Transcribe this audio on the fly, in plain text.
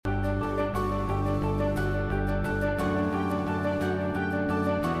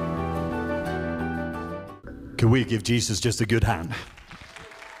Can we give Jesus just a good hand?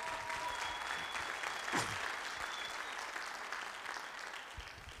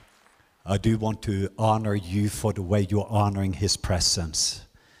 I do want to honor you for the way you're honoring his presence.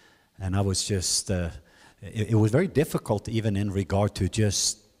 And I was just, it was very difficult even in regard to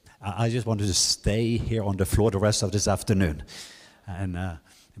I just wanted to stay here on the floor the rest of this afternoon.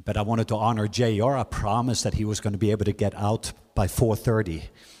 But I wanted to honor JR. I promised that he was going to be able to get out by 4:30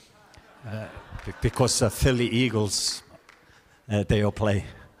 because Philly Eagles, they'll play.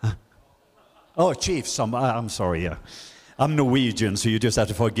 Oh, Chiefs, I'm sorry, yeah. I'm Norwegian, so you just have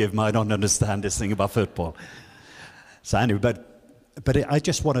to forgive me. I don't understand this thing about football. So anyway, but I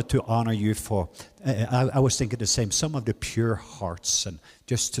just wanted to honor you for, I was thinking the same, some of the pure hearts, and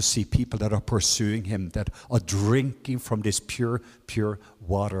just to see people that are pursuing him, that are drinking from this pure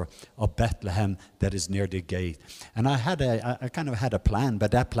water of Bethlehem that is near the gate. And I kind of had a plan,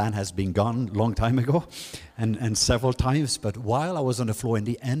 but that plan has been gone a long time ago, and several times. But while I was on the floor in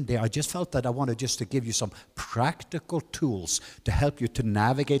the end there, I just felt that I wanted just to give you some practical tools to help you to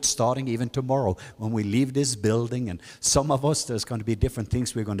navigate starting even tomorrow when we leave this building. And some of us, there's going to be different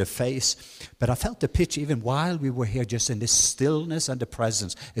things we're going to face. But I felt the pitch even while we were here, just in this stillness and the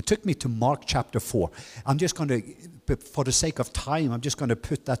presence. It took me to Mark chapter 4. I'm just going to, for the sake of time, I'm just going to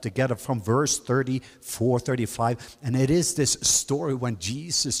put that together from verse 34, 35. And it is this story when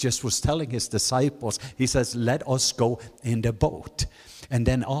Jesus just was telling his disciples, he says, let us go in the boat. And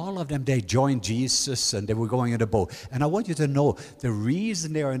then all of them, they joined Jesus and they were going in the boat. And I want you to know, the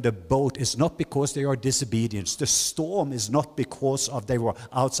reason they are in the boat is not because they are disobedient. The storm is not because of they were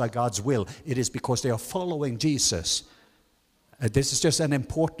outside God's will. It is because they are following Jesus. This is just an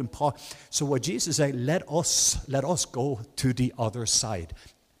important part. So what Jesus said, let us go to the other side.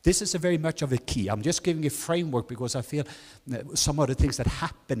 This is a very much of a key. I'm just giving a framework because I feel some of the things that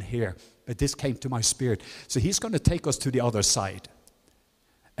happen here, but this came to my spirit. So he's going to take us to the other side.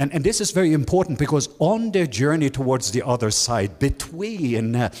 And this is very important because on their journey towards the other side,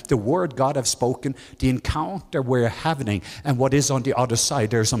 between the word God has spoken, the encounter we're having, and what is on the other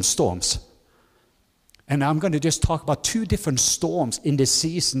side, there are some storms. And I'm going to just talk about two different storms in this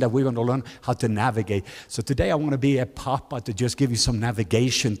season that we're going to learn how to navigate. So today I want to be a papa to just give you some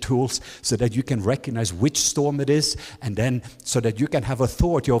navigation tools so that you can recognize which storm it is, and then so that you can have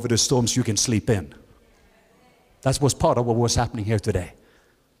authority over the storms you can sleep in. That was part of what was happening here today.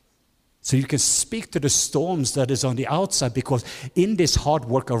 So you can speak to the storms that is on the outside, because in this hard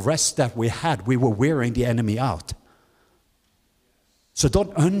work of rest that we had, we were wearing the enemy out. So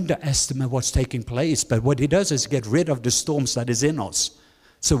don't underestimate what's taking place. But what he does is get rid of the storms that is in us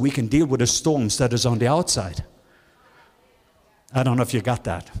so we can deal with the storms that is on the outside. I don't know if you got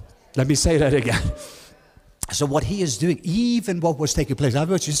that. Let me say that again. So what he is doing, even what was taking place, I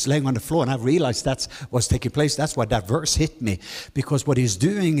was just laying on the floor and I realized that's what's taking place. That's why that verse hit me. Because what he's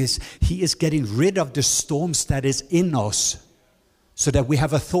doing is he is getting rid of the storms that is in us so that we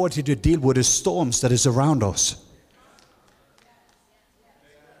have authority to deal with the storms that is around us.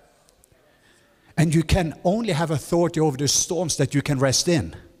 And you can only have authority over the storms that you can rest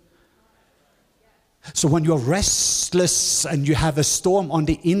in. So when you're restless and you have a storm on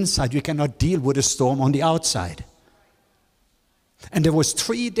the inside, you cannot deal with a storm on the outside. And there was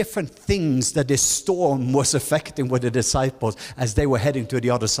three different things that this storm was affecting with the disciples as they were heading to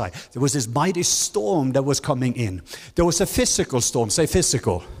the other side. There was this mighty storm that was coming in. There was a physical storm, say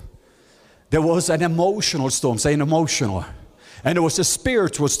physical. There was an emotional storm, say an emotional. And there was a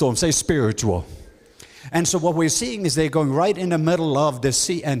spiritual storm, say spiritual. And so what we're seeing is they're going right in the middle of the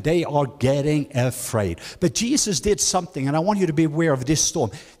sea and they are getting afraid. But Jesus did something, and I want you to be aware of this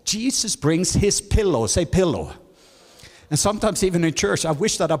storm. Jesus brings his pillow, say pillow. And sometimes even in church, I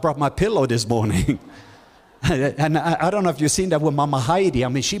wish that I brought my pillow this morning. And I don't know if you've seen that with Mama Heidi. I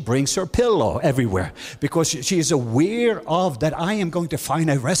mean, she brings her pillow everywhere because she is aware of that I am going to find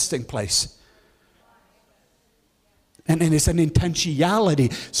a resting place. And it's an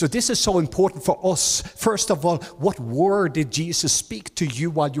intentionality. So this is so important for us. First of all, what word did Jesus speak to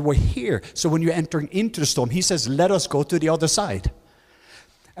you while you were here? So when you're entering into the storm, he says, let us go to the other side.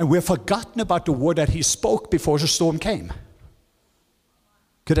 And we've forgotten about the word that he spoke before the storm came.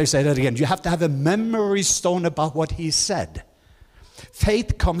 Could I say that again? You have to have a memory stone about what he said.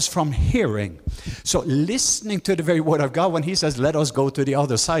 Faith comes from hearing. So listening to the very word of God, when he says, let us go to the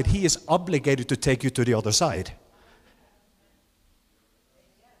other side, he is obligated to take you to the other side.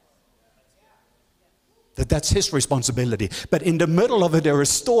 That's his responsibility. But in the middle of it, there are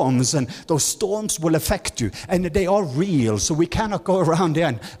storms, and those storms will affect you. And they are real, so we cannot go around there.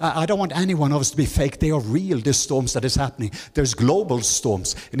 And I don't want any one of us to be fake. They are real, the storms that is happening. There's global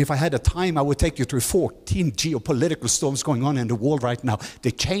storms. And if I had a time, I would take you through 14 geopolitical storms going on in the world right now.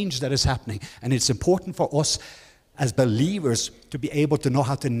 The change that is happening. And it's important for us as believers to be able to know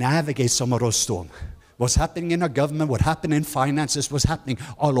how to navigate some of those storms. What's happening in our government, what happened in finances, what's happening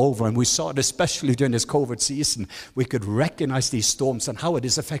all over. And we saw it especially during this COVID season. We could recognize these storms and how it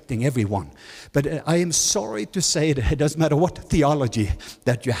is affecting everyone. But I am sorry to say that it doesn't matter what theology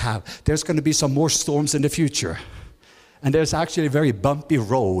that you have. There's going to be some more storms in the future. And there's actually a very bumpy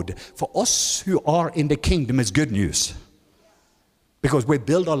road. For us who are in the kingdom, it's good news. Because we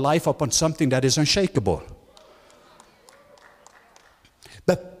build our life upon something that is unshakable.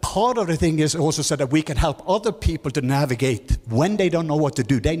 But part of the thing is also so that we can help other people to navigate. When they don't know what to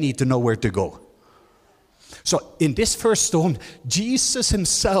do, they need to know where to go. So in this first storm, Jesus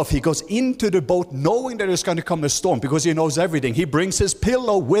himself, he goes into the boat knowing that there's going to come a storm because he knows everything. He brings his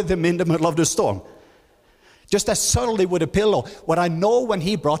pillow with him in the middle of the storm. Just as subtly with a pillow. What I know when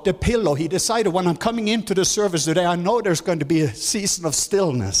he brought the pillow, he decided when I'm coming into the service today, I know there's going to be a season of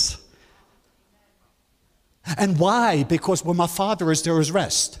stillness. And why? Because where my Father is, there is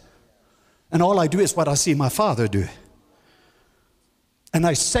rest. And all I do is what I see my Father do. And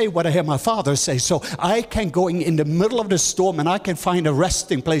I say what I hear my Father say. So I can go in the middle of the storm and I can find a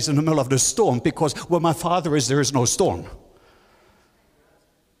resting place in the middle of the storm because where my Father is, there is no storm.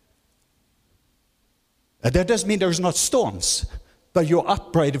 That doesn't mean there's not storms, but you're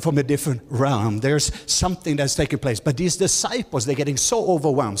operating from a different realm. There's something that's taking place. But these disciples, they're getting so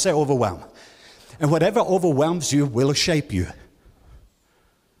overwhelmed. Say overwhelmed. And whatever overwhelms you will shape you.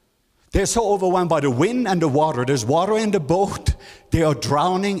 They're so overwhelmed by the wind and the water. There's water in the boat. They are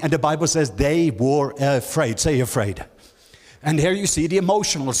drowning. And the Bible says they were afraid. Say afraid. And here you see the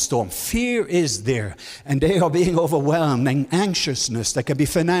emotional storm. Fear is there. And they are being overwhelmed. And anxiousness. That can be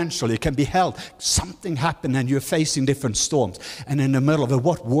financial. It can be health. Something happened and you're facing different storms. And in the middle of it,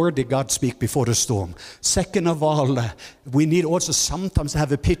 what word did God speak before the storm? Second of all, we need also sometimes to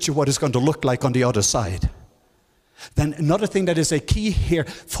have a picture of what it's going to look like on the other side. Then another thing that is a key here,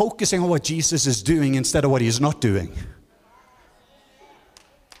 focusing on what Jesus is doing instead of what he is not doing.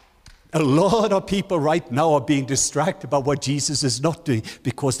 A lot of people right now are being distracted by what Jesus is not doing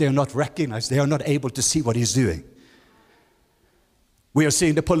because they are not recognized. They are not able to see what he's doing. We are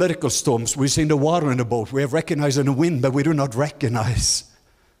seeing the political storms. We're seeing the water in the boat. We have recognized the wind, but we do not recognize.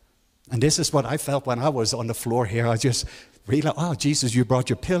 And this is what I felt when I was on the floor here. I just realized, oh, Jesus, you brought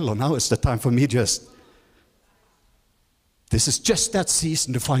your pillow. Now it's the time for me this is just that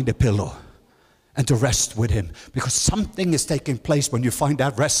season to find a pillow. And to rest with him. Because something is taking place when you find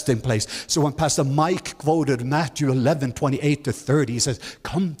that resting place. So when Pastor Mike quoted Matthew 11:28-30, he says,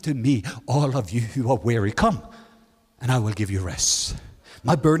 come to me, all of you who are weary, come, and I will give you rest.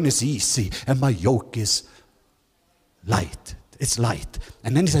 My burden is easy, and my yoke is light. It's light.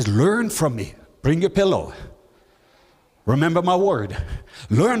 And then he says, learn from me. Bring your pillow. Remember my word.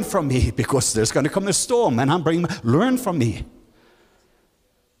 Learn from me, because there's going to come a storm, and learn from me.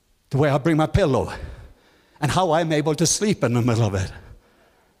 The way I bring my pillow and how I'm able to sleep in the middle of it.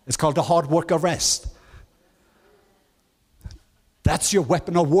 It's called the hard work of rest. That's your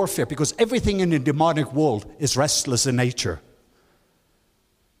weapon of warfare because everything in the demonic world is restless in nature.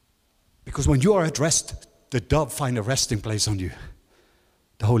 Because when you are at rest, the dove finds a resting place on you.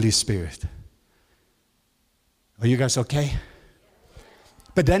 The Holy Spirit. Are you guys okay?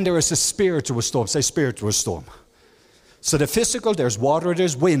 But then there is a spiritual storm. Say spiritual storm. So the physical, there's water,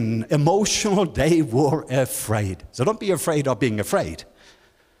 there's wind. Emotional, they were afraid. So don't be afraid of being afraid.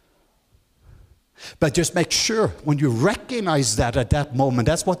 But just make sure when you recognize that at that moment,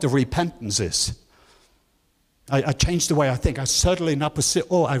 that's what the repentance is. I changed the way I think. I suddenly not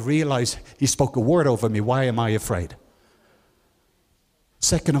perceive, I realize he spoke a word over me. Why am I afraid?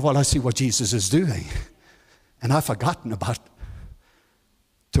 Second of all, I see what Jesus is doing. And I've forgotten about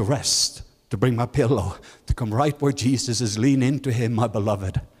to rest. To bring my pillow, to come right where Jesus is, lean into him, my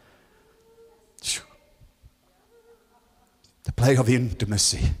beloved. The place of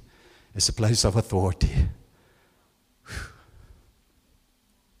intimacy is a place of authority.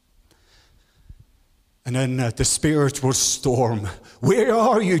 And then the spiritual storm. Where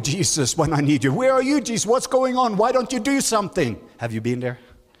are you, Jesus, when I need you? Where are you, Jesus? What's going on? Why don't you do something? Have you been there?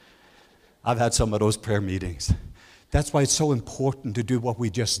 I've had some of those prayer meetings. That's why it's so important to do what we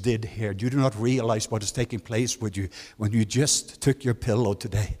just did here. You do not realize what is taking place with you when you just took your pillow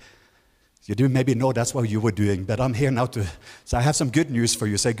today. You do maybe know that's what you were doing, but I'm here now so I have some good news for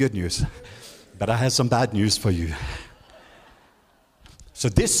you. Say good news. But I have some bad news for you. So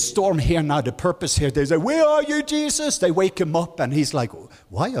this storm here now, the purpose here, they say, where are you, Jesus? They wake him up and he's like,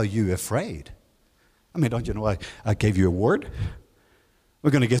 why are you afraid? I mean, don't you know I gave you a word?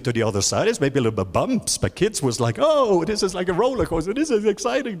 We're going to get to the other side. It's maybe a little bit bumps, but kids was like, oh, this is like a roller coaster. This is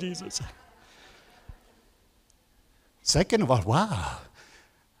exciting, Jesus. Second of all, wow,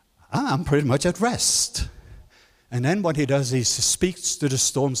 I'm pretty much at rest. And then what he does, he speaks to the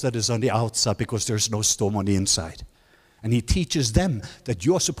storms that is on the outside because there's no storm on the inside. And he teaches them that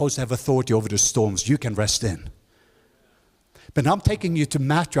you're supposed to have authority over the storms you can rest in. But now I'm taking you to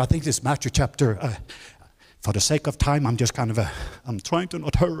Matthew. I think this Matthew chapter, for the sake of time, I'm just I'm trying to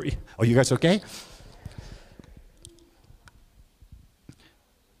not hurry. Are you guys okay?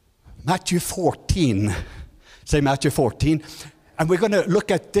 Matthew 14. Say Matthew 14. And we're going to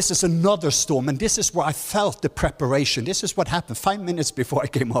look at, this is another storm. And this is where I felt the preparation. This is what happened 5 minutes before I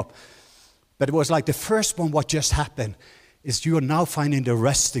came up. But it was like the first one, what just happened, is you are now finding the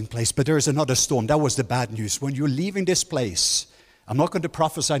resting place. But there is another storm. That was the bad news. When you're leaving this place, I'm not going to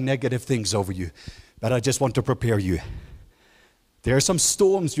prophesy negative things over you, but I just want to prepare you. There are some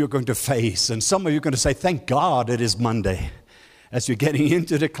storms you're going to face, and some of you are going to say, thank God it is Monday. As you're getting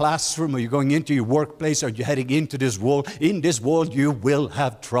into the classroom, or you're going into your workplace, or you're heading into this world, in this world you will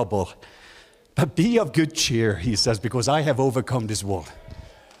have trouble. But be of good cheer, he says, because I have overcome this world.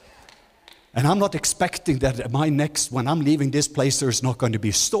 And I'm not expecting that when I'm leaving this place, there's not going to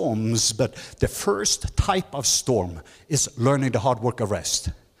be storms. But the first type of storm is learning the hard work of rest.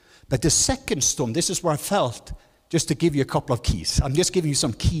 But the second storm, this is where I felt, just to give you a couple of keys. I'm just giving you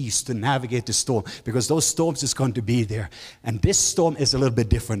some keys to navigate the storm, because those storms is going to be there. And this storm is a little bit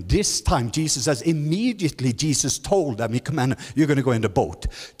different. This time, Jesus says, immediately Jesus told them, he commanded, you're going to go in the boat.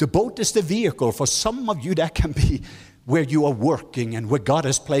 The boat is the vehicle. For some of you, that can be where you are working and where God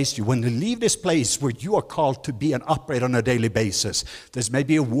has placed you. When you leave this place where you are called to be an operator on a daily basis, there's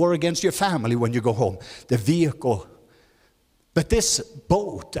maybe a war against your family when you go home. The vehicle. But this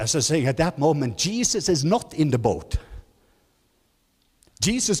boat, as I say, at that moment, Jesus is not in the boat.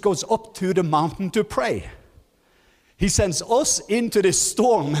 Jesus goes up to the mountain to pray. He sends us into this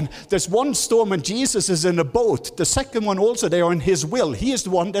storm, and there's one storm and Jesus is in a boat. The second one also, they are in his will. He is the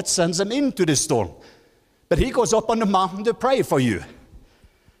one that sends them into this storm. But he goes up on the mountain to pray for you.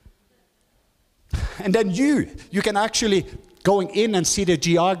 And then you can actually going in and see the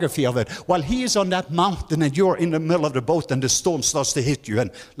geography of it. While he is on that mountain and you're in the middle of the boat and the storm starts to hit you, and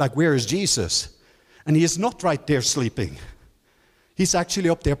like, where is Jesus? And he is not right there sleeping. He's actually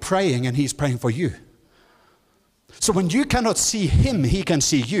up there praying, and he's praying for you. So when you cannot see him, he can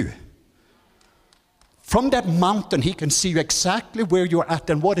see you. From that mountain, he can see you exactly where you're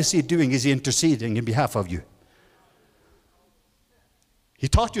at. And what is he doing? Is he interceding in behalf of you? He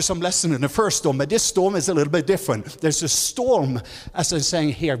taught you some lesson in the first storm, but this storm is a little bit different. There's a storm, as I'm saying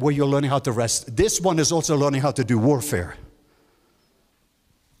here, where you're learning how to rest. This one is also learning how to do warfare.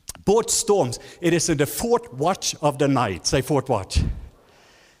 Both storms, it is in the fourth watch of the night. Say fourth watch.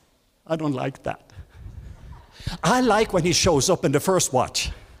 I don't like that. I like when he shows up in the first watch.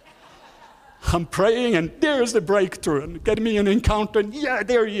 I'm praying, and there's the breakthrough, and getting me an encounter, and yeah,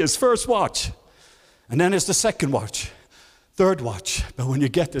 there he is, first watch. And then it's the second watch, third watch. But when you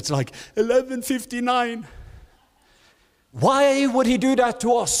get it, it's like 11:59. Why would he do that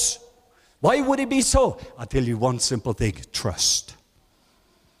to us? Why would it be so? I'll tell you one simple thing, trust.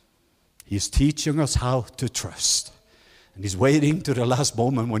 He's teaching us how to trust. And he's waiting to the last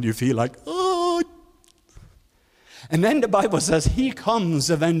moment when you feel like, oh. And then the Bible says he comes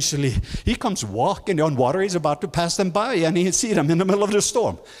eventually. He comes walking on water. He's about to pass them by, and he sees them in the middle of the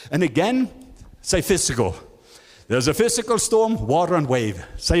storm. And again, say physical. There's a physical storm, water and wave.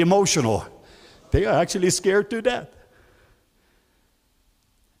 Say emotional. They are actually scared to death.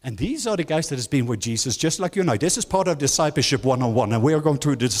 And these are the guys that has been with Jesus, just like you and I. This is part of discipleship 101, and we are going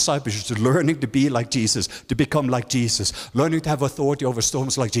through the discipleship, learning to be like Jesus, to become like Jesus, learning to have authority over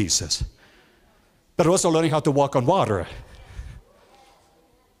storms like Jesus. But also learning how to walk on water.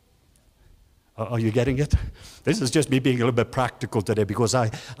 Are you getting it? This is just me being a little bit practical today, because I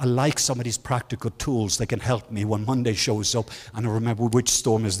like some of these practical tools that can help me when Monday shows up and I remember which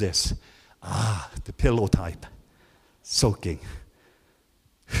storm is this. The pillow type. Soaking.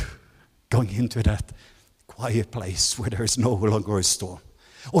 Going into that quiet place where there is no longer a storm.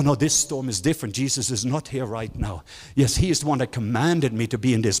 Oh no, this storm is different. Jesus is not here right now. Yes, he is the one that commanded me to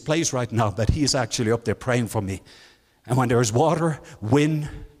be in this place right now, but he is actually up there praying for me. And when there is water, wind,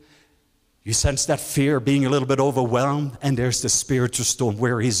 You sense that fear, being a little bit overwhelmed, and there's the spiritual storm.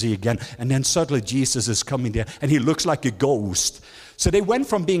 Where is he again? And then suddenly Jesus is coming there, and he looks like a ghost. So they went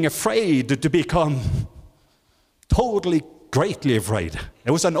from being afraid to become totally, greatly afraid.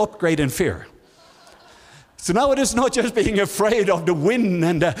 It was an upgrade in fear. So now it is not just being afraid of the wind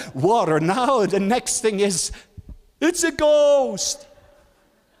and the water. Now the next thing is, it's a ghost.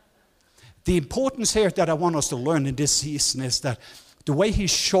 The importance here that I want us to learn in this season is that the way he's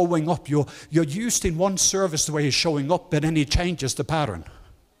showing up, you're used in one service the way he's showing up, but then he changes the pattern.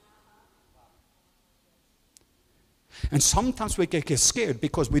 And sometimes we get scared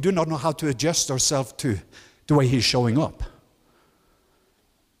because we do not know how to adjust ourselves to the way he's showing up.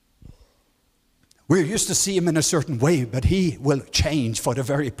 We're used to see him in a certain way, but he will change for the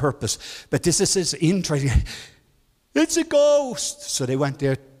very purpose. But this is his interest. It's a ghost. So they went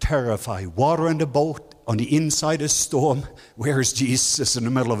there terrified. Water in the boat. On the inside a storm. Where is Jesus in the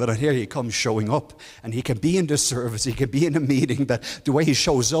middle of it? And here he comes showing up. And he can be in the service. He can be in a meeting. But the way he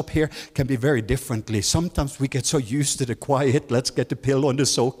shows up here can be very differently. Sometimes we get so used to the quiet. Let's get the pillow and the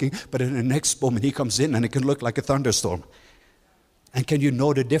soaking. But in the next moment he comes in and it can look like a thunderstorm. And can you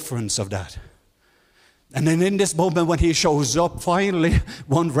know the difference of that? And then in this moment when he shows up, finally,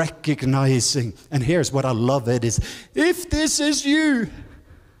 one recognizing, and here's what I love it is, if this is you.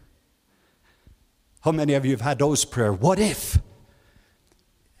 How many of you have had those prayers? What if?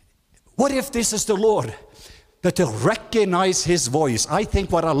 What if this is the Lord? That to recognize his voice. I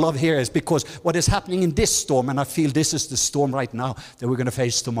think what I love here is because what is happening in this storm, and I feel this is the storm right now that we're going to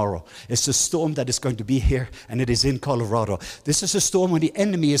face tomorrow. It's the storm that is going to be here, and it is in Colorado. This is a storm when the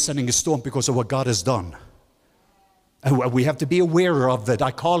enemy is sending a storm because of what God has done. And we have to be aware of it. I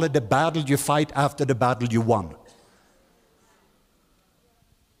call it the battle you fight after the battle you won.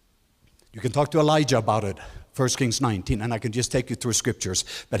 You can talk to Elijah about it, 1 Kings 19, and I can just take you through scriptures.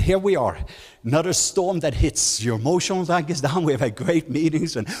 But here we are, another storm that hits. Your emotional tank is down. We've had great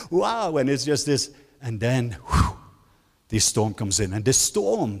meetings, and wow, and it's just this. And then, whew, this storm comes in. And the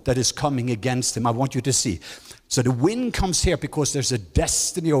storm that is coming against him, I want you to see. So the wind comes here because there's a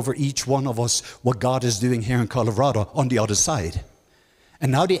destiny over each one of us, what God is doing here in Colorado on the other side.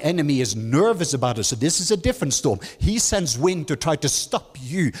 And now the enemy is nervous about it. So this is a different storm. He sends wind to try to stop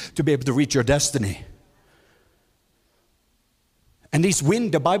you to be able to reach your destiny. And these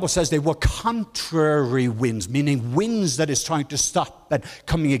winds, the Bible says they were contrary winds, meaning winds that is trying to stop and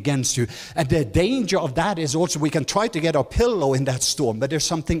coming against you. And the danger of that is also we can try to get our pillow in that storm, but there's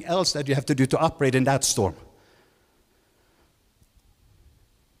something else that you have to do to operate in that storm.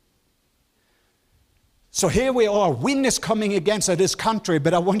 So here we are, wind is coming against this country,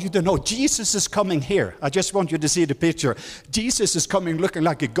 but I want you to know Jesus is coming here. I just want you to see the picture. Jesus is coming looking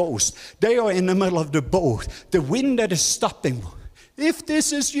like a ghost. They are in the middle of the boat. The wind that is stopping. If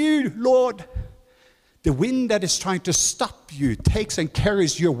this is you, Lord, the wind that is trying to stop you takes and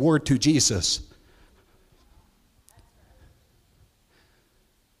carries your word to Jesus.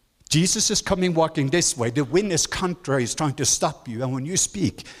 Jesus is coming walking this way. The wind is contrary, is trying to stop you. And when you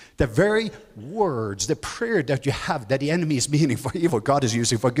speak, the very words, the prayer that you have, that the enemy is meaning for evil, God is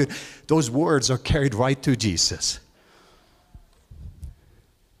using for good, those words are carried right to Jesus.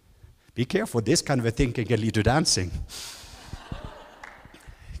 Be careful, this kind of a thing can lead to dancing.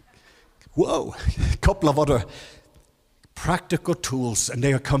 Whoa, a couple of other practical tools, and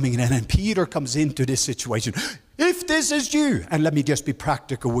they are coming in. And Peter comes into this situation. If this is you, and let me just be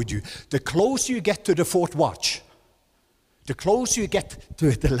practical with you, the closer you get to the fourth watch, the closer you get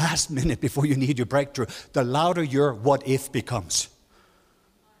to the last minute before you need your breakthrough, the louder your what if becomes.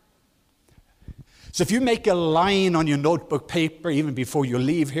 So if you make a line on your notebook paper, even before you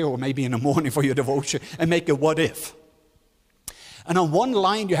leave here, or maybe in the morning for your devotion, and make a what if. And on one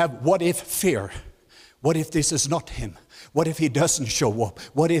line you have what if fear. What if this is not him? What if he doesn't show up?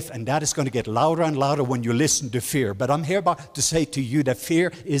 What if, and that is going to get louder and louder when you listen to fear. But I'm here about to say to you that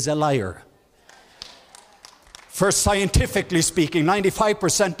fear is a liar. First, scientifically speaking,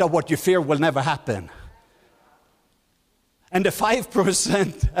 95% of what you fear will never happen. And the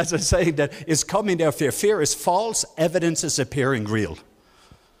 5%, as I say, that is coming there, fear is false, evidence is appearing real.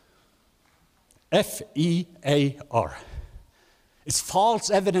 F-E-A-R. It's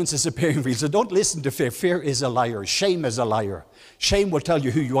false evidence is appearing real. So don't listen to fear. Fear is a liar. Shame is a liar. Shame will tell you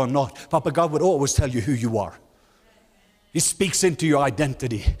who you are not. Papa God would always tell you who you are. He speaks into your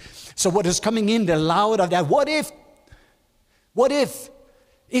identity. So what is coming in, the loud of that, what if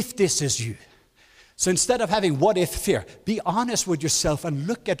this is you? So instead of having what if fear, be honest with yourself and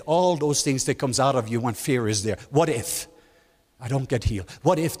look at all those things that comes out of you when fear is there. What if I don't get healed?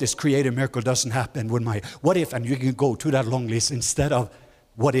 What if this creative miracle doesn't happen with what if, and you can go to that long list instead of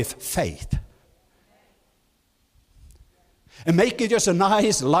what if faith. And make it just a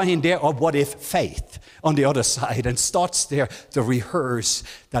nice line there of what if faith on the other side, and starts there to rehearse.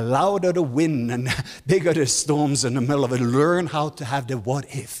 The louder the wind and bigger the storms in the middle of it, learn how to have the what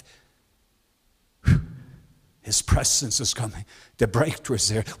if. His presence is coming. The breakthrough is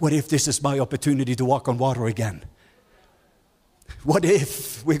there. What if this is my opportunity to walk on water again? What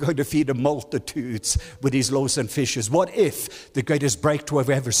if we're going to feed the multitudes with these loaves and fishes? What if the greatest breakthrough I've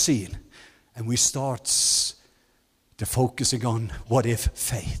ever seen? And we start to focusing on what if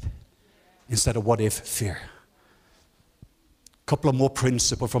faith instead of what if fear. A couple of more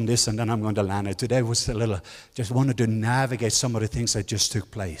principles from this, and then I'm going to land it. Today was just wanted to navigate some of the things that just took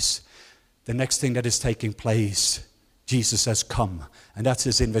place. The next thing that is taking place, Jesus says, come. And that's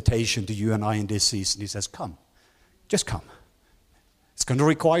his invitation to you and I in this season. He says, come. Just come. It's going to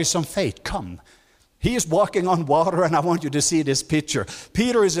require some faith. Come. He is walking on water, and I want you to see this picture.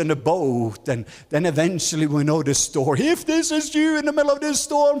 Peter is in a boat, and then eventually we know the story. If this is you in the middle of this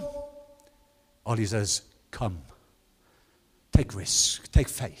storm, all he says, come. Take risk, take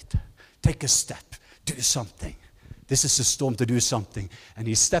faith, take a step, do something. This is a storm to do something. And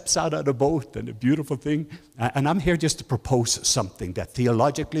he steps out of the boat, and the beautiful thing, and I'm here just to propose something that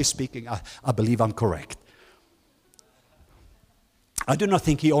theologically speaking, I believe I'm correct. I do not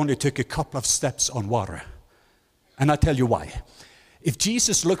think he only took a couple of steps on water. And I'll tell you why. If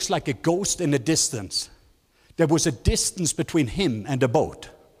Jesus looks like a ghost in the distance, there was a distance between him and the boat.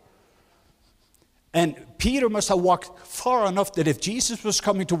 And Peter must have walked far enough that if Jesus was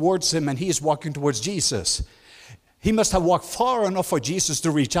coming towards him and he is walking towards Jesus, he must have walked far enough for Jesus to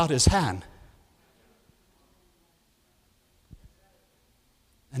reach out his hand.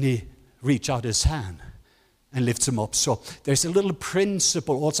 And he reached out his hand and lifts him up. So there's a little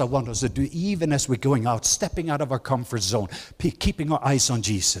principle also I want us to do, even as we're going out, stepping out of our comfort zone, keeping our eyes on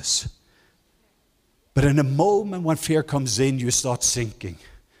Jesus. But in a moment when fear comes in, you start sinking.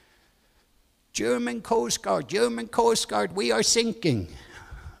 German Coast Guard, we are sinking.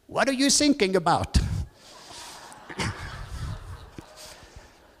 What are you sinking about?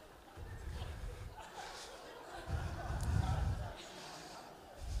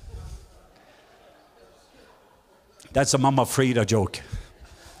 That's a Mama Frida joke.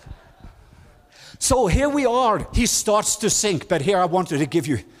 So here we are. He starts to sink. But here I wanted to give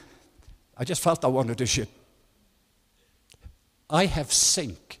you, I just felt I wanted to share. I have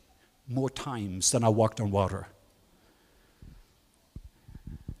sink more times than I walked on water.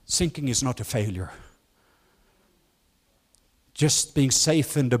 Sinking is not a failure. Just being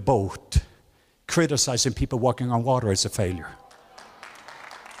safe in the boat, criticizing people walking on water is a failure.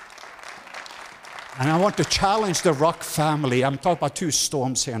 And I want to challenge the Rock family. I'm talking about two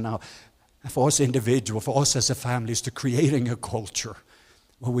storms here now. For us individuals, for us as a family, is to creating a culture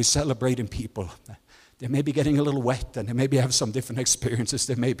where we're celebrating people. They may be getting a little wet, and they maybe have some different experiences.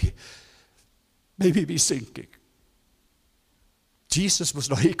 They may be sinking. Jesus was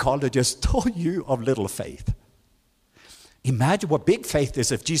not, he called it just, "Oh, you of little faith." Imagine what big faith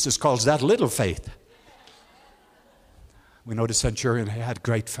is if Jesus calls that little faith. We know the centurion had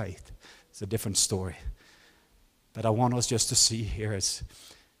great faith. It's a different story. But I want us just to see here is,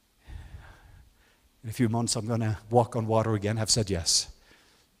 in a few months I'm going to walk on water again. I've said yes.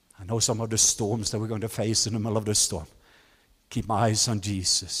 I know some of the storms that we're going to face in the middle of the storm. Keep my eyes on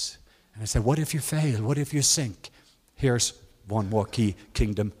Jesus. And I said, what if you fail? What if you sink? Here's one more key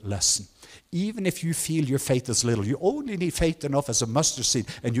kingdom lesson. Even if you feel your faith is little, you only need faith enough as a mustard seed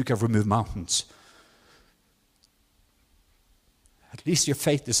and you can remove mountains. At least your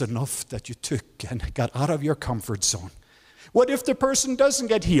faith is enough that you took and got out of your comfort zone. What if the person doesn't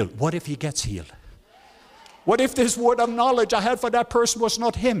get healed? What if he gets healed? What if this word of knowledge I had for that person was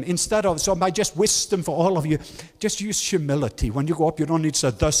not him? Instead of, so by just wisdom for all of you, just use humility. When you go up, you don't need to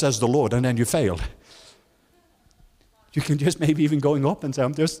say, "Thus says the Lord," and then you fail. You can just maybe even going up and say,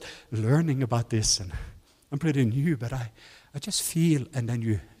 "I'm just learning about this, and I'm pretty new, but I just feel," and then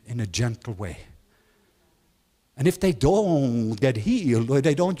you, in a gentle way. And if they don't get healed, or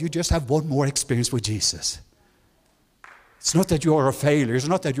they don't, you just have one more experience with Jesus. It's not that you are a failure. It's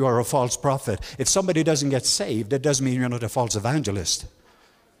not that you are a false prophet. If somebody doesn't get saved, that doesn't mean you're not a false evangelist.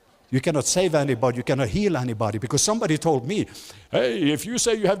 You cannot save anybody. You cannot heal anybody. Because somebody told me, "Hey, if you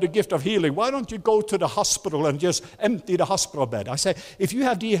say you have the gift of healing, why don't you go to the hospital and just empty the hospital bed?" I say, if you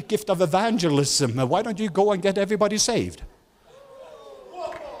have the gift of evangelism, why don't you go and get everybody saved?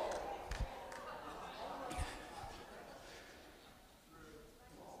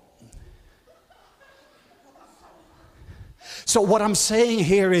 So what I'm saying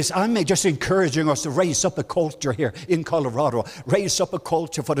here is I'm just encouraging us to raise up a culture here in Colorado. Raise up a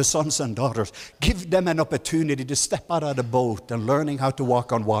culture for the sons and daughters. Give them an opportunity to step out of the boat and learning how to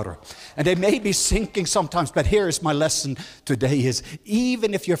walk on water. And they may be sinking sometimes, but here is my lesson today is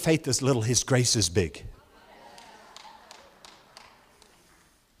even if your faith is little, His grace is big.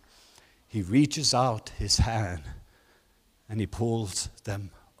 He reaches out His hand and He pulls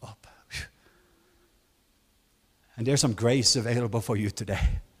them up. And there's some grace available for you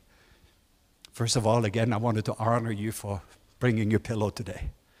today. First of all, again, I wanted to honor you for bringing your pillow today.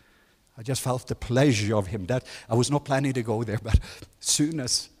 I just felt the pleasure of Him. That I was not planning to go there, but as soon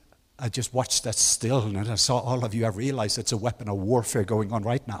as I just watched that still and I saw all of you, I realized it's a weapon of warfare going on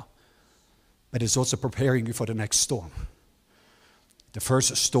right now. But it's also preparing you for the next storm. The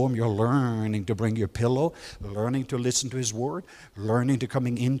first storm, you're learning to bring your pillow, learning to listen to His word, learning to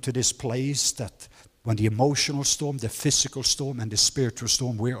coming into this place that when the emotional storm, the physical storm, and the spiritual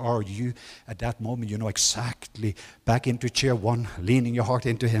storm, where are you at that moment? You know exactly. Back into chair 1, leaning your heart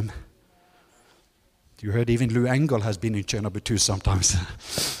into Him. You heard even Lou Engel has been in chair number 2 sometimes.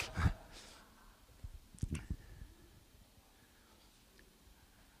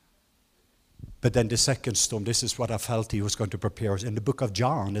 But then the second storm, this is what I felt He was going to prepare us. In the book of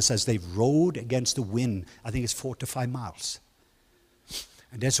John, it says they rowed against the wind. I think it's 4 to 5 miles.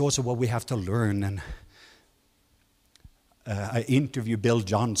 And that's also what we have to learn. And I interviewed Bill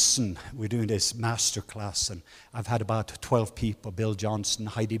Johnson. We're doing this master class, and I've had about 12 people, Bill Johnson,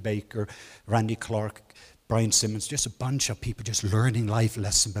 Heidi Baker, Randy Clark, Brian Simmons, just a bunch of people just learning life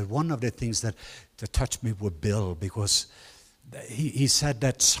lessons. But one of the things that touched me was Bill, because he said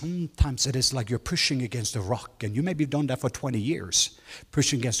that sometimes it is like you're pushing against a rock, and you maybe have done that for 20 years,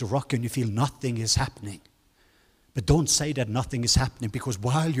 pushing against a rock, and you feel nothing is happening. But don't say that nothing is happening, because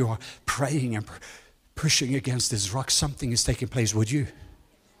while you're praying and pushing against this rock, something is taking place with you.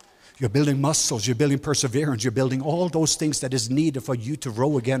 You're building muscles, you're building perseverance, you're building all those things that is needed for you to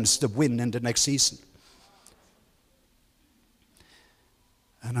row against the wind in the next season.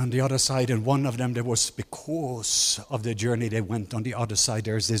 And on the other side, and one of them, there was, because of the journey they went on the other side,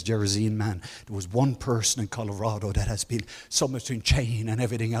 there's this Gerasene man. There was one person in Colorado that has been so much in chain and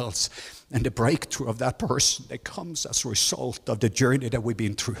everything else. And the breakthrough of that person that comes as a result of the journey that we've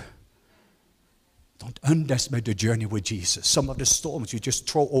been through. Don't underestimate the journey with Jesus. Some of the storms you just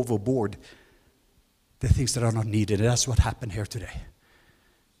throw overboard, the things that are not needed. And that's what happened here today.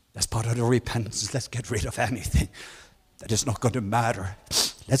 That's part of the repentance. Let's get rid of anything that is not going to matter.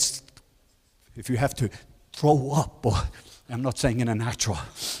 If you have to throw up, or I'm not saying in a natural,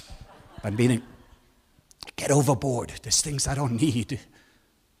 but meaning get overboard. There's things I don't need.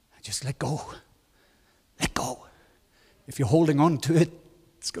 Just let go. Let go. If you're holding on to it,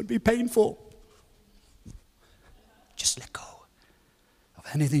 it's going to be painful. Just let go of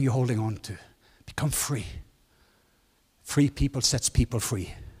anything you're holding on to. Become free. Free people sets people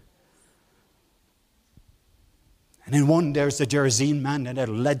free. And in one, there's the Gerasene man, and that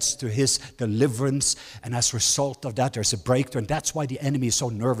leads to his deliverance. And as a result of that, there's a breakthrough. And that's why the enemy is so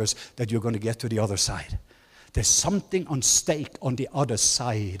nervous that you're going to get to the other side. There's something on stake on the other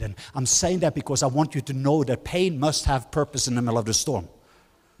side. And I'm saying that because I want you to know that pain must have purpose in the middle of the storm.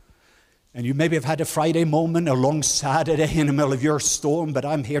 And you maybe have had a Friday moment, a long Saturday in the middle of your storm, but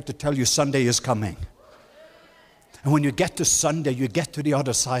I'm here to tell you Sunday is coming. And when you get to Sunday, you get to the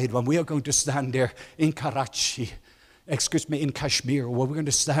other side, when we are going to stand there in in Kashmir, where we're going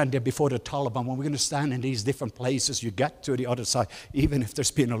to stand there before the Taliban, when we're going to stand in these different places, you get to the other side, even if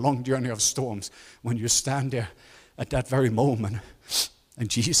there's been a long journey of storms, when you stand there at that very moment, and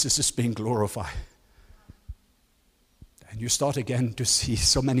Jesus is being glorified. And you start again to see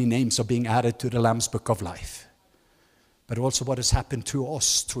so many names are being added to the Lamb's Book of Life. But also what has happened to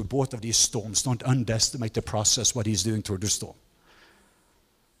us through both of these storms. Don't underestimate the process, what He's doing through the storm.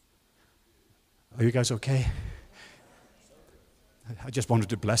 Are you guys okay? I just wanted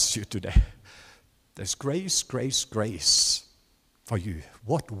to bless you today. There's grace, grace, grace for you.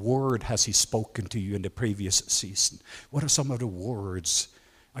 What word has He spoken to you in the previous season? What are some of the words?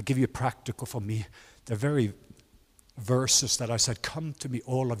 I'll give you practical for me. The very verses that I said, come to me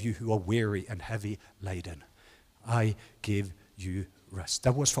all of you who are weary and heavy laden. I give you rest.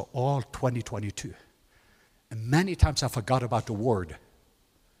 That was for all 2022. And many times I forgot about the word.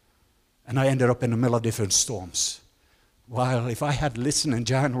 And I ended up in the middle of different storms. While if I had listened in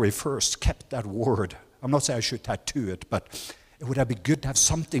January 1st, kept that word, I'm not saying I should tattoo it, but it would have been good to have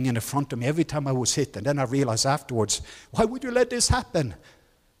something in the front of me every time I was hit. And then I realized afterwards, why would you let this happen?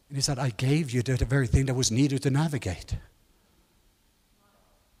 And He said, I gave you the very thing that was needed to navigate.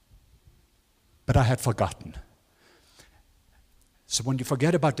 But I had forgotten. So when you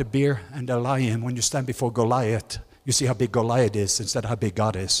forget about the bear and the lion, when you stand before Goliath, you see how big Goliath is instead of how big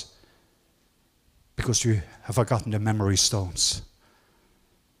God is. Because you have forgotten the memory stones.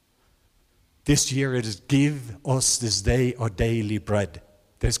 This year it is, give us this day our daily bread.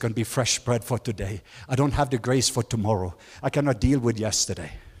 There's going to be fresh bread for today. I don't have the grace for tomorrow. I cannot deal with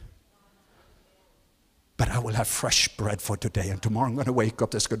yesterday. But I will have fresh bread for today. And tomorrow I'm going to wake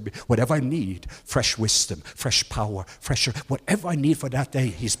up. There's going to be whatever I need. Fresh wisdom, fresh power, fresher. Whatever I need for that day,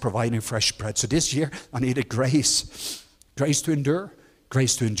 He's providing fresh bread. So this year I needed grace. Grace to endure,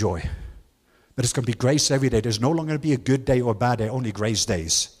 grace to enjoy. But it's going to be grace every day. There's no longer going to be a good day or a bad day, only grace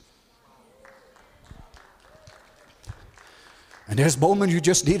days. And there's moments you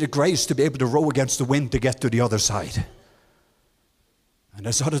just needed grace to be able to row against the wind to get to the other side. And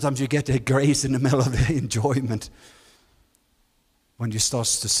there's other times you get the grace in the middle of the enjoyment when you start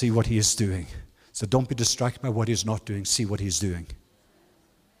to see what He is doing. So don't be distracted by what He's not doing. See what He's doing.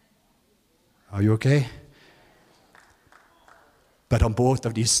 Are you okay? But on both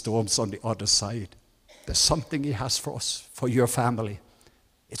of these storms on the other side, there's something He has for us, for your family.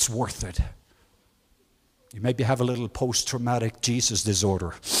 It's worth it. You maybe have a little post-traumatic Jesus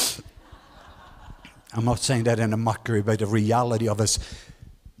disorder. I'm not saying that in a mockery, but the reality of us.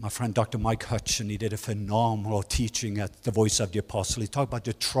 My friend Dr. Mike Hutchin, he did a phenomenal teaching at the Voice of the Apostle. He talked about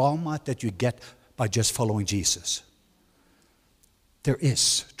the trauma that you get by just following Jesus. There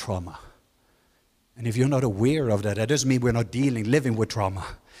is trauma. And if you're not aware of that, that doesn't mean we're not living with trauma.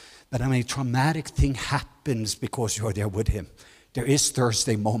 But I mean, traumatic thing happens because you're there with Him. There is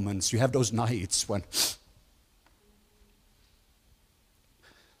Thursday moments. You have those nights when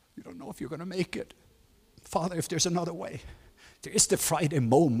you don't know if you're going to make it. Father, if there's another way. There is the Friday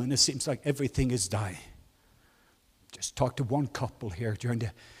moment. It seems like everything is dying. Just talked to one couple here during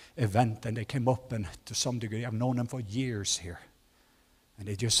the event, and they came up, and to some degree, I've known them for years here. And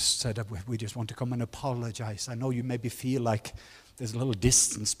they just said that we just want to come and apologize. I know you maybe feel like there's a little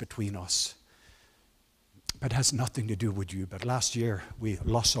distance between us. But it has nothing to do with you. But last year, we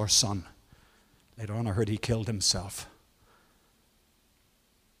lost our son. Later on, I heard he killed himself.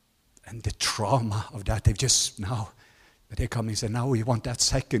 And the trauma of that, they've just now, but they come and say, now we want that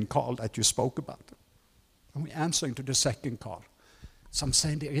second call that you spoke about. And we're answering to the second call. So I'm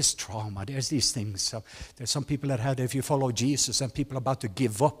saying there is trauma. There's these things. So there's some people that had, if you follow Jesus, and people are about to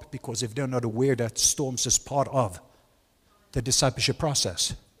give up because if they're not aware that storms is part of the discipleship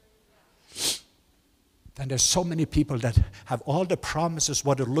process. Then there's so many people that have all the promises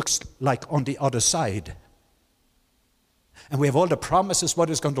what it looks like on the other side. And we have all the promises what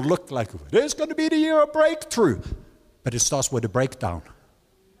it's going to look like. There's going to be the year of breakthrough. But it starts with a breakdown.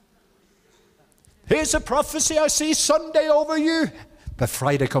 Here's a prophecy I see Sunday over you. But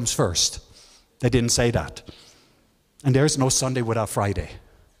Friday comes first. They didn't say that. And there is no Sunday without Friday.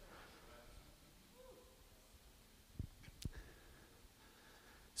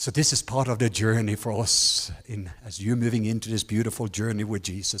 So this is part of the journey for us as you're moving into this beautiful journey with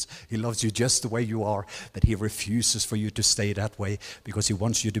Jesus. He loves you just the way you are, but He refuses for you to stay that way because He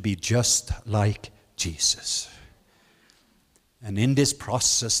wants you to be just like Jesus. And in this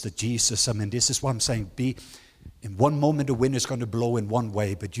process that Jesus, this is what I'm saying, in one moment the wind is going to blow in one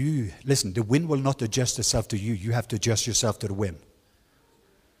way, but listen, the wind will not adjust itself to you. You have to adjust yourself to the wind.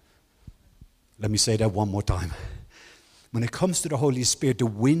 Let me say that one more time. When it comes to the Holy Spirit, the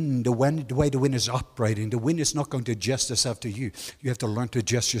way the wind is operating, the wind is not going to adjust itself to you. You have to learn to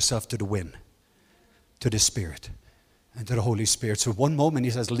adjust yourself to the wind, to the Spirit, and to the Holy Spirit. So one moment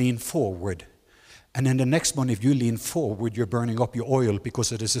He says, lean forward. And then the next moment, if you lean forward, you're burning up your oil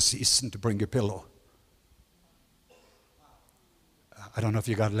because it is a season to bring your pillow. I don't know if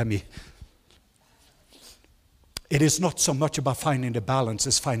you got it. It is not so much about finding the balance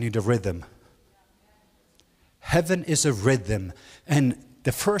as finding the rhythm. Heaven is a rhythm, and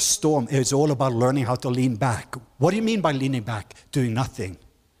the first storm is all about learning how to lean back. What do you mean by leaning back? Doing nothing.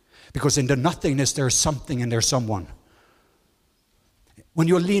 Because in the nothingness, there's something and there's someone. When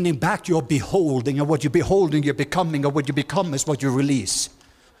you're leaning back, you're beholding, and what you're beholding, you're becoming, and what you become is what you release.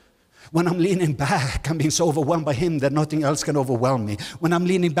 When I'm leaning back, I'm being so overwhelmed by Him that nothing else can overwhelm me. When I'm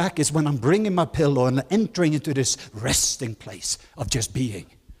leaning back is when I'm bringing my pillow and entering into this resting place of just being.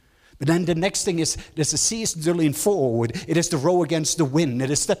 But then the next thing is, there's a season to lean forward. It is to row against the wind.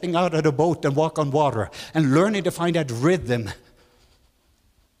 It is stepping out of the boat and walk on water and learning to find that rhythm.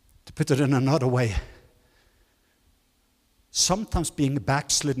 To put it in another way, sometimes being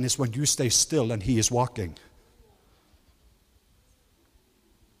backslidden is when you stay still and He is walking.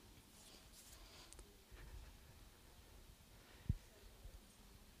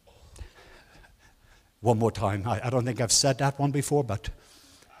 One more time. I don't think I've said that one before, but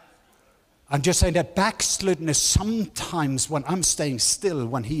I'm just saying that backslidden is sometimes when I'm staying still,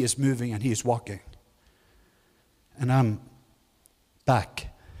 when he is moving and he is walking. And I'm back.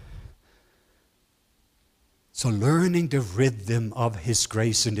 So learning the rhythm of his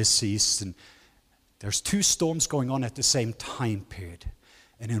grace in this season. There's two storms going on at the same time period.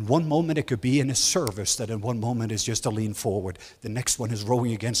 And in one moment it could be in a service that in one moment is just to lean forward. The next one is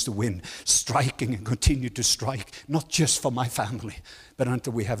rowing against the wind, striking and continue to strike, not just for my family, but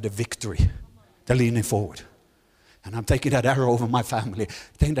until we have the victory, the leaning forward. And I'm taking that arrow over my family,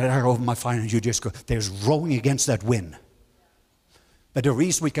 taking that arrow over my finance. You just go, there's rowing against that wind. But the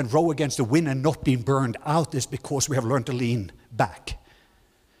reason we can row against the wind and not being burned out is because we have learned to lean back.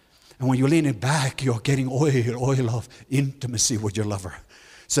 And when you're leaning back, you're getting oil of intimacy with your lover.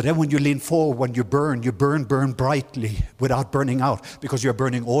 So then when you lean forward, when you burn brightly without burning out, because you're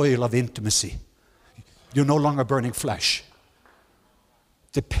burning oil of intimacy. You're no longer burning flesh.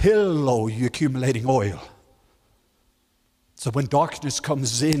 The pillow, you're accumulating oil. So when darkness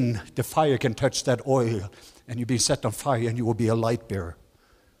comes in, the fire can touch that oil, and you'll be set on fire, and you will be a light bearer.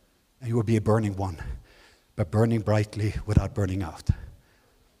 And you will be a burning one, but burning brightly without burning out.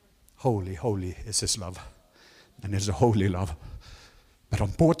 Holy, holy is his love. And it's a holy love. But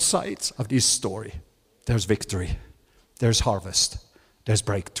on both sides of this story, there's victory, there's harvest, there's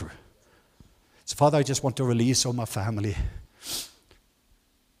breakthrough. So Father, I just want to release all my family.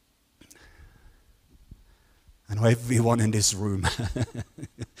 I know everyone in this room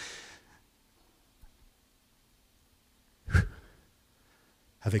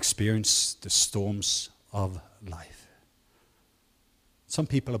have experienced the storms of life. Some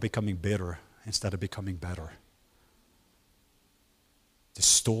people are becoming bitter instead of becoming better. The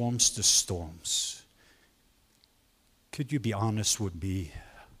storms. Could you be honest with me?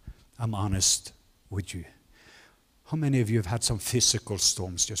 I'm honest with you. How many of you have had some physical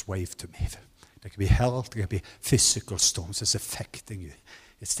storms? Just wave to me. There could be health, there could be physical storms. It's affecting you.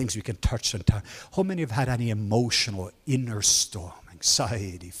 It's things you can touch and touch. How many have had any emotional inner storm?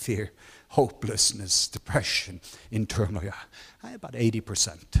 Anxiety, fear, hopelessness, depression, internal. About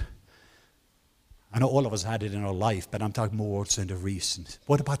 80%. I know all of us had it in our life, but I'm talking more also in the recent.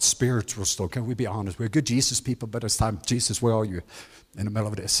 What about spiritual storm? Can we be honest? We're good Jesus people, but it's time, Jesus, where are you in the middle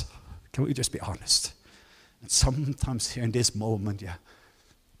of this? Can we just be honest? And sometimes here in this moment,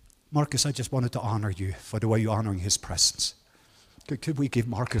 Marcus, I just wanted to honor you for the way you're honoring his presence. Could we give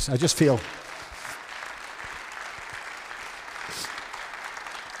Marcus? I just feel...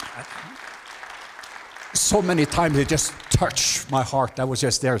 So many times it just touched my heart. I was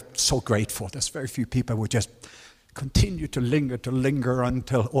just there so grateful. There's very few people who just continue to linger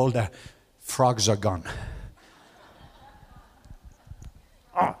until all the frogs are gone.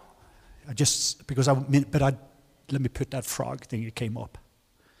 Let me put that frog thing, it came up.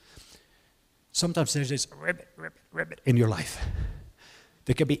 Sometimes there's this ribbit in your life.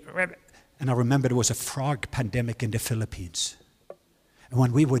 There can be ribbit. And I remember there was a frog pandemic in the Philippines. And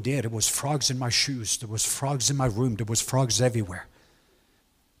when we were there was frogs in my shoes. There was frogs in my room. There was frogs everywhere.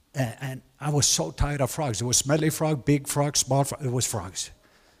 And I was so tired of frogs. There was smelly frog, big frog, small frog. There was frogs.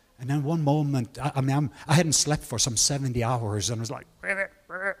 And then one moment, I hadn't slept for some 70 hours. And I was like,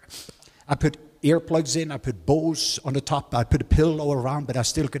 I put earplugs in. I put bows on the top. I put a pillow around, but I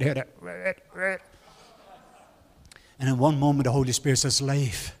still could hear that. And in one moment, the Holy Spirit says,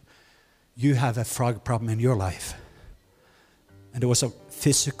 Leif, you have a frog problem in your life. And there was a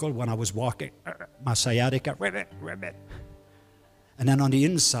physical when I was walking, my sciatica, ribbit. And then on the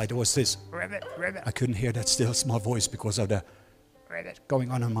inside, there was this ribbit. I couldn't hear that still small voice because of the ribbit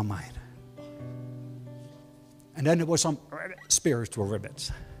going on in my mind. And then there was some spiritual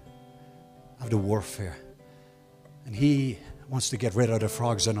ribbits of the warfare. And he wants to get rid of the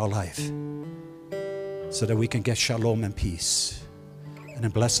frogs in our life so that we can get shalom and peace. And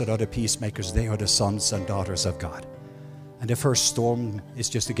then blessed are the peacemakers, they are the sons and daughters of God. And the first storm is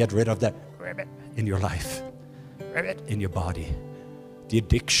just to get rid of that ribbit in your life, ribbit in your body. The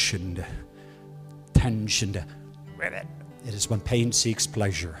addiction, the tension, the ribbit. It is when pain seeks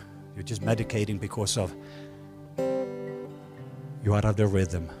pleasure. You're just medicating because of you're out of the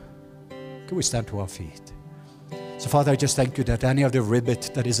rhythm. Can we stand to our feet? So Father, I just thank you that any of the ribbit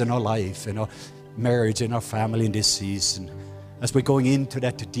that is in our life, in our marriage, in our family in this season, as we're going into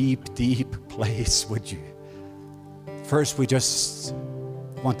that deep, deep place with you. First, we just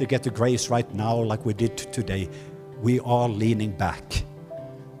want to get the grace right now like we did today. We are leaning back.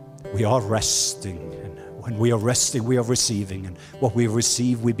 We are resting. And when we are resting, we are receiving. And what we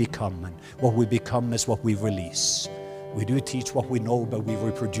receive, we become. And what we become is what we release. We do teach what we know, but we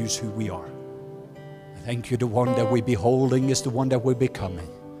reproduce who we are. Thank you, the one that we're beholding is the one that we're becoming.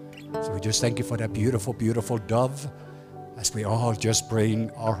 So we just thank you for that beautiful, beautiful dove as we all just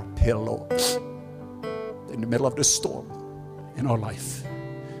bring our pillow in the middle of the storm in our life.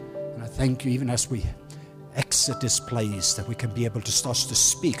 And I thank you even as we exit this place that we can be able to start to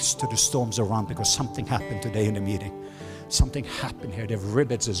speak to the storms around, because something happened today in the meeting. Something happened here. The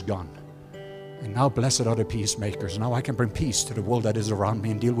ribbons is gone. And now blessed are the peacemakers. Now I can bring peace to the world that is around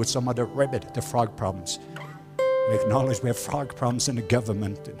me and deal with some of the ribbit, the frog problems. We acknowledge we have frog problems in the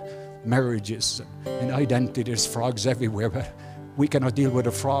government and marriages and identity. There's frogs everywhere, but we cannot deal with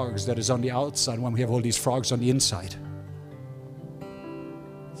the frogs that is on the outside when we have all these frogs on the inside.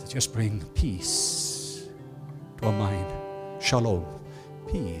 So just bring peace to our mind. Shalom.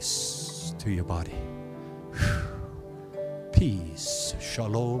 Peace to your body. Peace.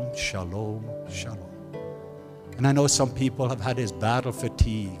 Shalom, shalom, shalom. And I know some people have had this battle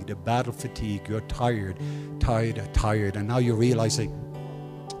fatigue, the battle fatigue. You're tired, and now you're realizing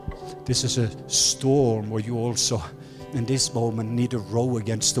this is a storm where you also, in this moment, need to row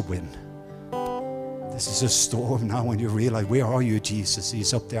against the wind. This is a storm now when you realize, where are you, Jesus?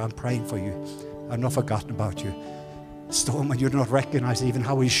 He's up there. I'm praying for you. I've not forgotten about you. Storm when you do not recognize even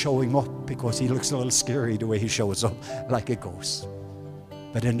how he's showing up, because he looks a little scary the way he shows up, like a ghost.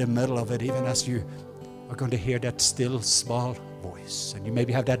 But in the middle of it, even as you are going to hear that still small voice, and you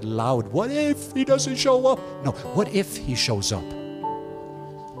maybe have that loud, what if he doesn't show up? No, what if he shows up?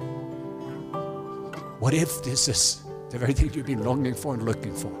 What if this is the very thing you've been longing for and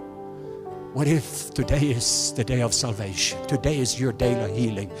looking for? What if today is the day of salvation? Today is your day of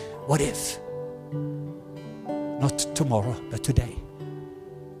healing. What if? Not tomorrow, but today.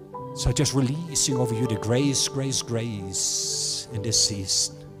 So just releasing over you the grace, grace, grace in this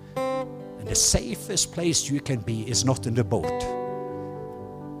season. And the safest place you can be is not in the boat,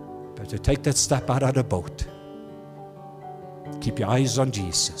 but to take that step out of the boat. Keep your eyes on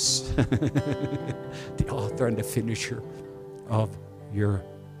Jesus, the author and the finisher of your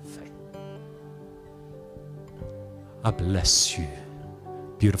faith. I bless you,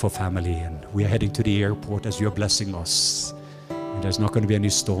 beautiful family, and we are heading to the airport as you're blessing us. And there's not going to be any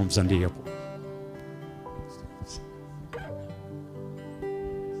storms on the airport.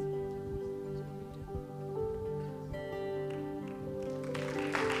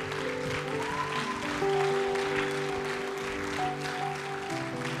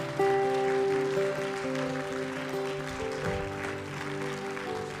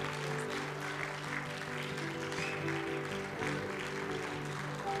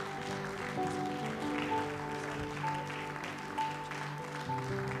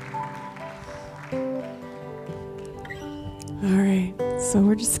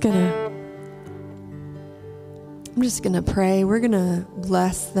 I'm just gonna pray. We're gonna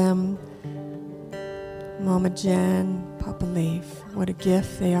bless them. Mama Jen, Papa Leif, what a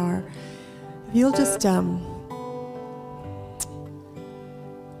gift they are. If you'll just, I'm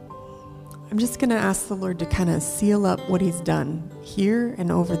just gonna ask the Lord to kind of seal up what he's done here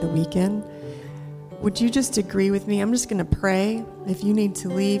and over the weekend. Would you just agree with me? I'm just gonna pray. If you need to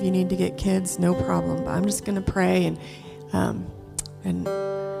leave, you need to get kids, no problem. But I'm just gonna pray and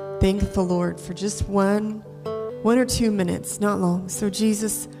thank the Lord for just one or 2 minutes, not long. So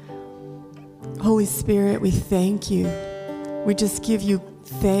Jesus, Holy Spirit, we thank you. We just give you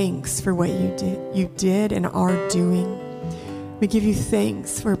thanks for what you did and are doing. We give you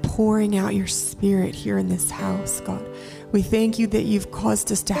thanks for pouring out your Spirit here in this house, God. We thank you that you've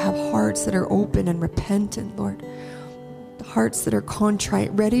caused us to have hearts that are open and repentant, Lord. Hearts that are contrite,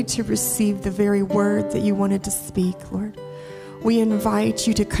 ready to receive the very word that you wanted to speak, Lord. We invite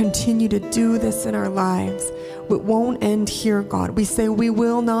you to continue to do this in our lives. It won't end here, God. We say we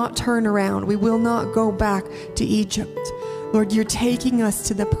will not turn around. We will not go back to Egypt. Lord, you're taking us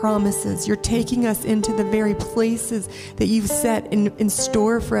to the promises. You're taking us into the very places that you've set in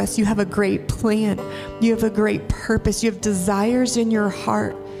store for us. You have a great plan. You have a great purpose. You have desires in your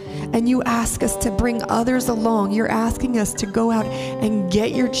heart. And you ask us to bring others along. You're asking us to go out and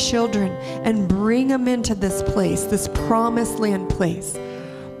get your children and bring them into this place, this promised land place.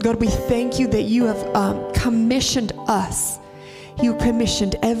 God, we thank you that you have commissioned us. You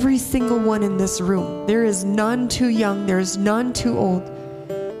commissioned every single one in this room. There is none too young. There is none too old.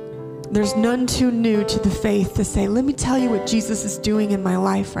 There's none too new to the faith to say, let me tell you what Jesus is doing in my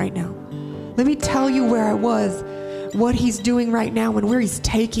life right now. Let me tell you where I was, what he's doing right now, and where he's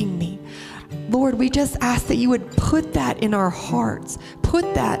taking me. Lord, we just ask that you would put that in our hearts,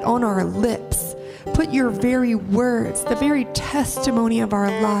 put that on our lips, put your very words, the very testimony of our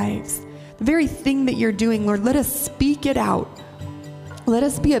lives, the very thing that you're doing, Lord, let us speak it out. Let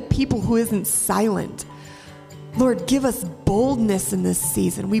us be a people who isn't silent. Lord, give us boldness in this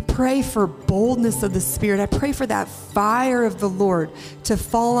season. We pray for boldness of the Spirit. I pray for that fire of the Lord to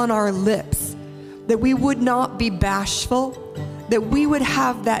fall on our lips, that we would not be bashful, that we would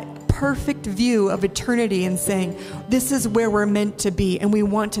have that perfect view of eternity and saying, this is where we're meant to be, and we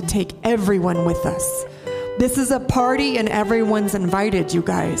want to take everyone with us. This is a party and everyone's invited, you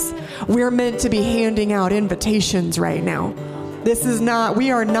guys. We're meant to be handing out invitations right now. We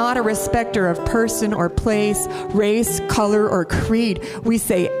are not a respecter of person or place, race, color, or creed. We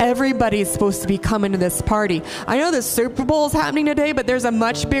say everybody's supposed to be coming to this party. I know the Super Bowl is happening today, but there's a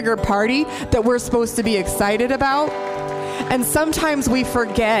much bigger party that we're supposed to be excited about. And sometimes we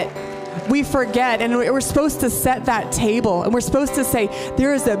forget, and we're supposed to set that table, and we're supposed to say,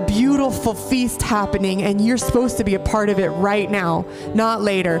 there is a beautiful feast happening, and you're supposed to be a part of it right now, not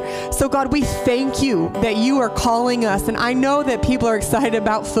later. So God, we thank you that you are calling us, and I know that people are excited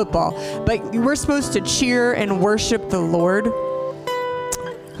about football, but we're supposed to cheer and worship the Lord.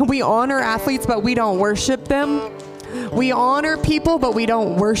 We honor athletes, but we don't worship them. We honor people, but we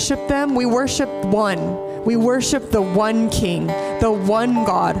don't worship them. We worship one. We worship the one King, the one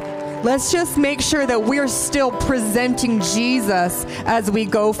God. Let's just make sure that we're still presenting Jesus as we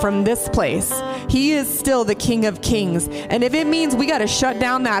go from this place. He is still the King of Kings. And if it means we got to shut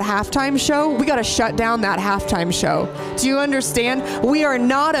down that halftime show, we got to shut down that halftime show. Do you understand? We are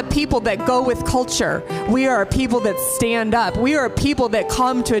not a people that go with culture. We are a people that stand up. We are a people that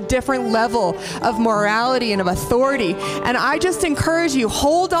come to a different level of morality and of authority. And I just encourage you,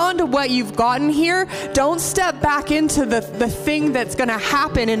 hold on to what you've gotten here. Don't step back into the thing that's going to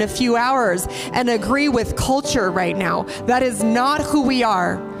happen in a few hours and agree with culture right now. That is not who we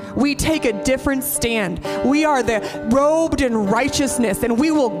are. We take a different stand. We are the robed in righteousness, and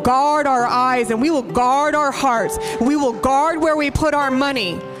we will guard our eyes, and we will guard our hearts. We will guard where we put our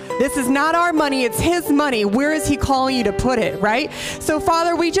money. This is not our money, it's his money. Where is he calling you to put it, right? So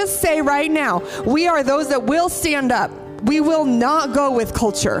Father, we just say right now, we are those that will stand up. We will not go with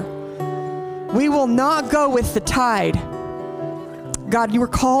culture. We will not go with the tide. God, you are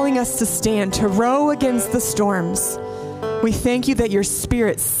calling us to stand, to row against the storms. We thank you that your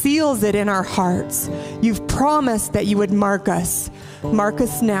Spirit seals it in our hearts. You've promised that you would mark us. Mark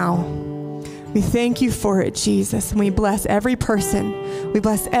us now. We thank you for it, Jesus. And we bless every person. We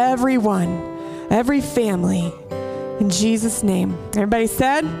bless everyone, every family. In Jesus' name. Everybody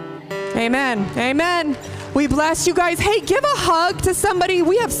said? Amen. Amen. We bless you guys. Hey, give a hug to somebody.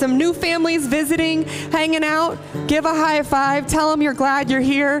 We have some new families visiting, hanging out. Give a high five. Tell them you're glad you're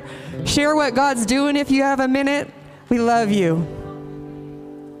here. Share what God's doing if you have a minute. We love you.